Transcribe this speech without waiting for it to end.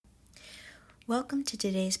Welcome to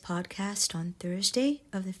today's podcast on Thursday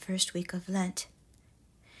of the first week of Lent.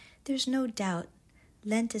 There's no doubt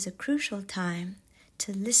Lent is a crucial time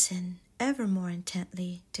to listen ever more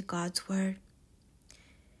intently to God's Word.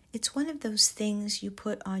 It's one of those things you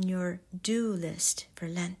put on your do list for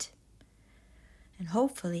Lent. And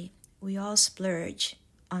hopefully we all splurge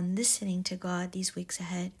on listening to God these weeks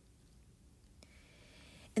ahead.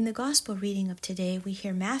 In the Gospel reading of today, we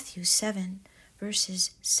hear Matthew 7,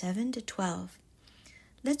 verses 7 to 12.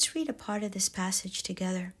 Let's read a part of this passage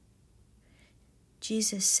together.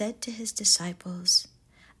 Jesus said to his disciples,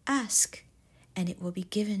 "Ask, and it will be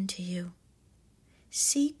given to you.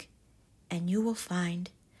 Seek, and you will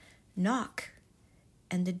find. Knock,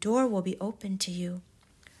 and the door will be opened to you.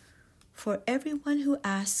 For everyone who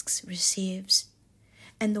asks receives,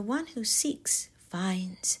 and the one who seeks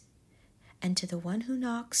finds, and to the one who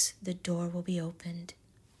knocks the door will be opened."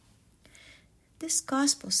 This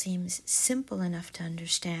gospel seems simple enough to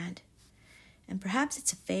understand, and perhaps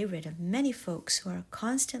it's a favorite of many folks who are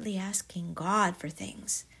constantly asking God for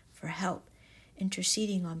things, for help,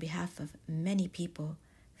 interceding on behalf of many people,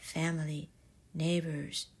 family,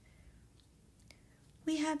 neighbors.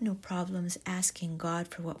 We have no problems asking God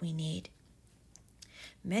for what we need.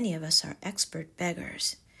 Many of us are expert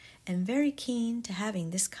beggars and very keen to having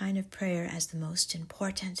this kind of prayer as the most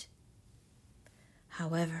important.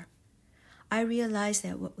 However, I realize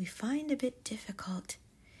that what we find a bit difficult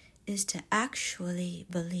is to actually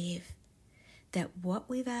believe that what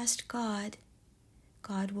we've asked God,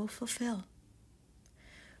 God will fulfill.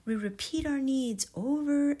 We repeat our needs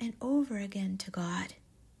over and over again to God.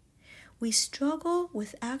 We struggle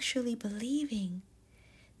with actually believing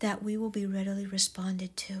that we will be readily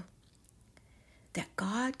responded to, that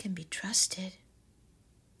God can be trusted.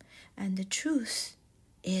 And the truth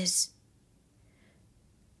is,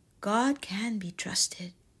 God can be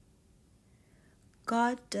trusted.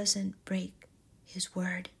 God doesn't break his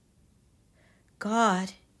word.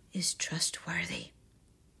 God is trustworthy.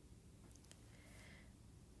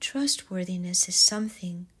 Trustworthiness is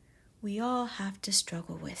something we all have to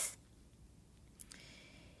struggle with.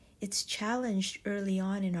 It's challenged early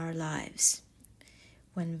on in our lives,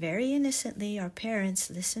 when very innocently our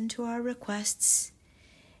parents listen to our requests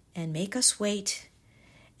and make us wait,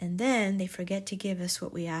 and then they forget to give us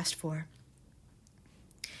what we asked for.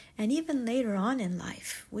 And even later on in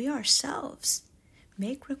life, we ourselves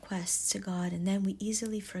make requests to God, and then we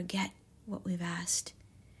easily forget what we've asked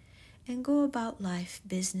and go about life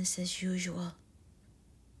business as usual.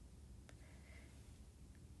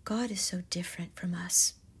 God is so different from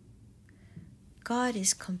us. God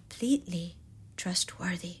is completely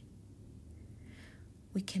trustworthy.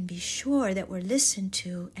 We can be sure that we're listened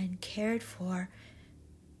to and cared for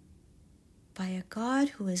by a God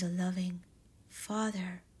who is a loving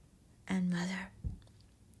Father and Mother.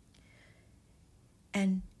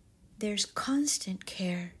 And there's constant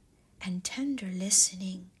care and tender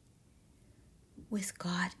listening with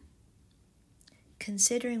God.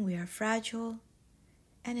 Considering we are fragile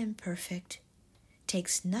and imperfect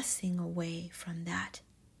takes nothing away from that.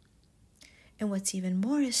 And what's even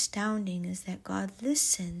more astounding is that God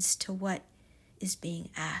listens to what is being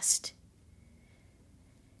asked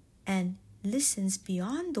and listens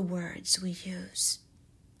beyond the words we use.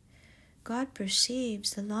 God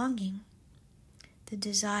perceives the longing, the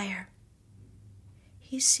desire.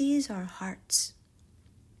 He sees our hearts.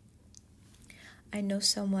 I know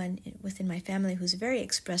someone within my family who's very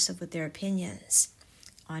expressive with their opinions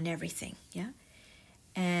on everything,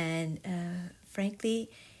 And frankly,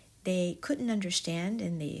 they couldn't understand,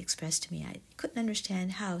 and they expressed to me, I couldn't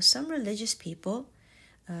understand how some religious people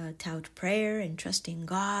tout prayer and trusting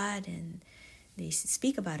God, and they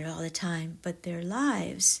speak about it all the time, but their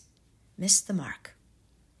lives miss the mark.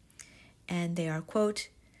 And they are, quote,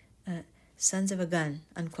 sons of a gun,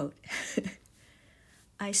 unquote.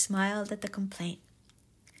 I smiled at the complaint,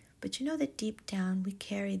 but you know that deep down we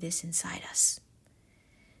carry this inside us.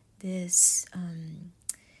 This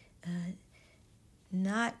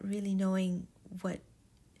not really knowing what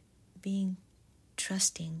being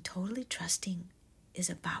totally trusting is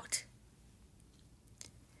about.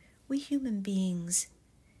 We human beings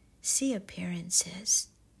see appearances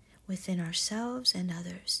within ourselves and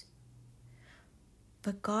others,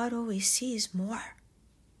 but God always sees more.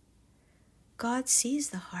 God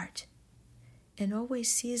sees the heart and always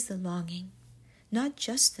sees the longing, not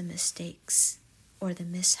just the mistakes or the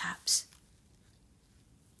mishaps.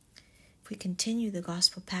 If we continue the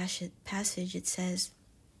gospel passage, it says,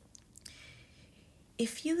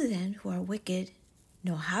 "If you then, who are wicked,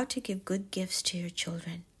 know how to give good gifts to your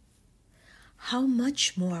children, how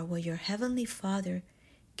much more will your heavenly Father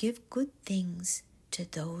give good things to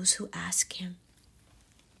those who ask him.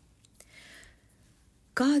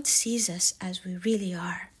 God sees us as we really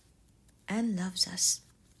are and loves us.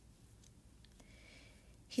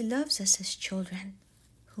 He loves us as children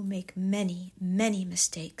who make many, many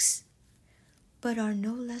mistakes, but are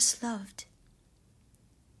no less loved.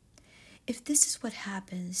 If this is what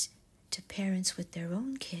happens to parents with their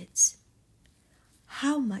own kids,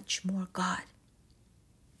 how much more God?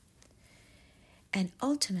 And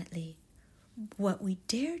ultimately, what we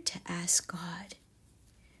dare to ask God,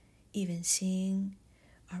 even seeing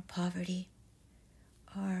our poverty,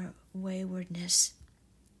 our waywardness,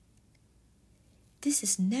 this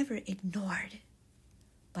is never ignored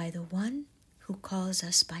by the one who calls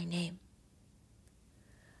us by name.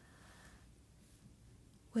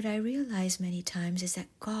 What I realize many times is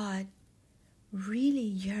that God really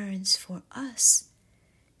yearns for us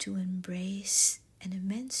to embrace an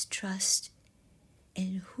immense trust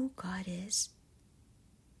in who God is,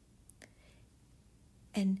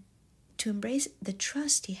 and to embrace the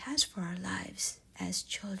trust he has for our lives as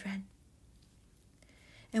children.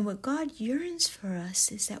 And what God yearns for us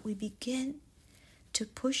is that we begin to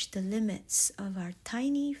push the limits of our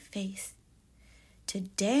tiny faith, to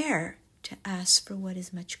dare to ask for what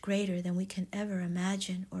is much greater than we can ever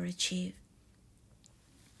imagine or achieve.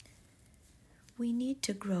 We need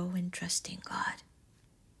to grow in trusting God.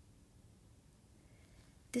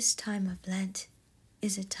 This time of Lent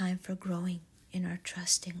is a time for growing in our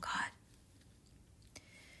trust in God.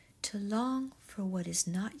 To long for what is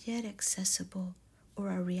not yet accessible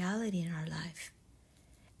or a reality in our life,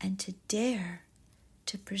 and to dare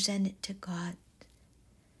to present it to God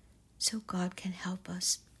so God can help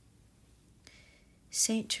us.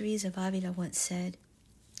 Saint Teresa of Avila once said,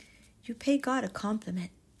 "You pay God a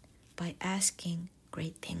compliment by asking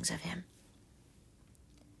great things of him."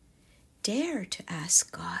 Dare to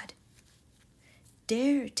ask God.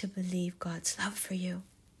 Dare to believe God's love for you.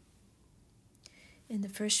 In the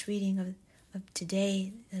first reading of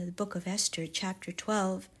today, the book of Esther, chapter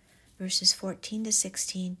 12, verses 14 to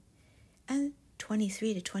 16, and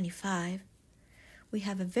 23 to 25, we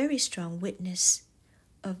have a very strong witness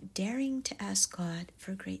of daring to ask God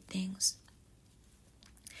for great things.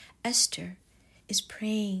 Esther is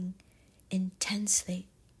praying intensely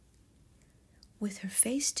with her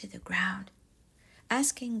face to the ground,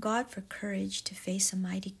 asking God for courage to face a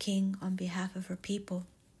mighty king on behalf of her people,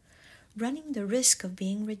 running the risk of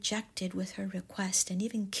being rejected with her request and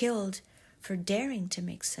even killed for daring to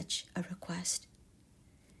make such a request.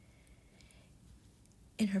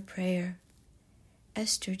 In her prayer,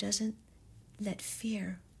 Esther doesn't let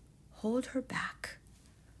fear hold her back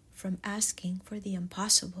from asking for the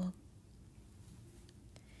impossible.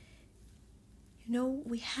 You know,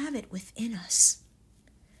 we have it within us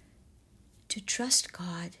to trust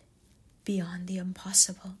God beyond the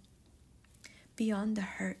impossible, beyond the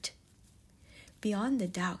hurt, beyond the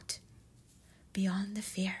doubt, beyond the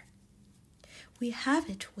fear. We have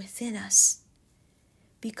it within us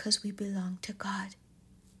because we belong to God,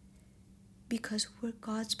 because we're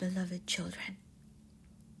God's beloved children.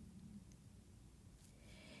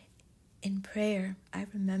 In prayer, I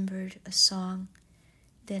remembered a song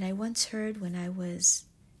that I once heard when I was,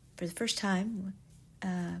 for the first time,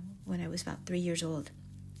 when I was about 3 years old.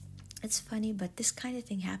 It's funny, but this kind of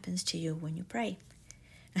thing happens to you when you pray.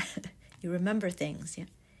 You remember things, yeah.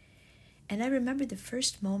 And I remember the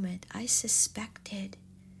first moment I suspected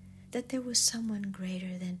that there was someone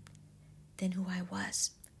greater than who I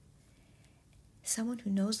was. Someone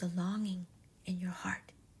who knows the longing in your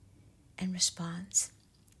heart and responds.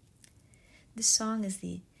 This song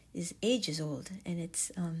is ages old, and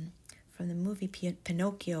it's from the movie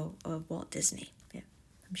Pinocchio of Walt Disney. Yeah,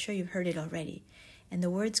 I'm sure you've heard it already. And the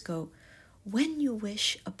words go, "When you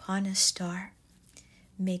wish upon a star,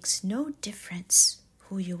 makes no difference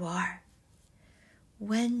who you are.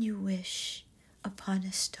 When you wish upon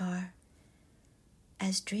a star,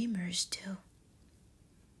 as dreamers do."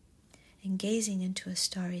 And gazing into a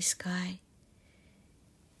starry sky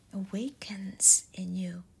awakens in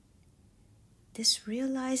you this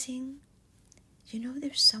realizing,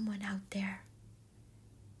 there's someone out there.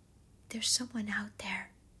 There's someone out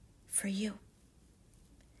there for you.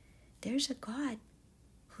 There's a God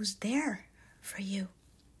who's there for you,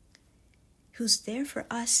 who's there for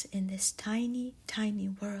us in this tiny, tiny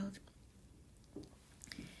world.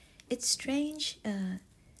 It's strange,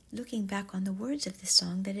 looking back on the words of this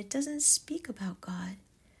song, that it doesn't speak about God,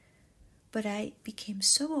 but I became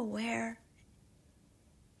so aware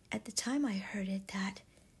at the time I heard it that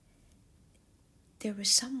there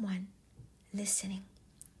was someone listening.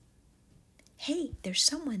 Hey, there's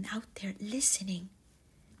someone out there listening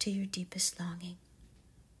to your deepest longing.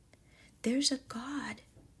 There's a God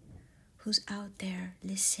who's out there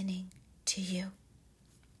listening to you.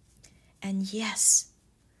 And yes,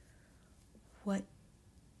 what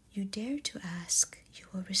you dare to ask, you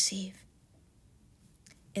will receive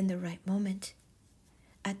in the right moment,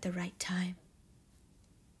 at the right time.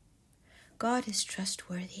 God is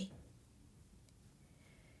trustworthy.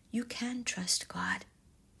 You can trust God.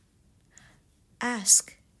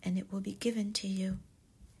 Ask, and it will be given to you.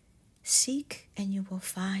 Seek, and you will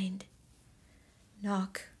find.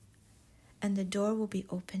 Knock, and the door will be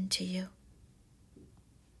opened to you.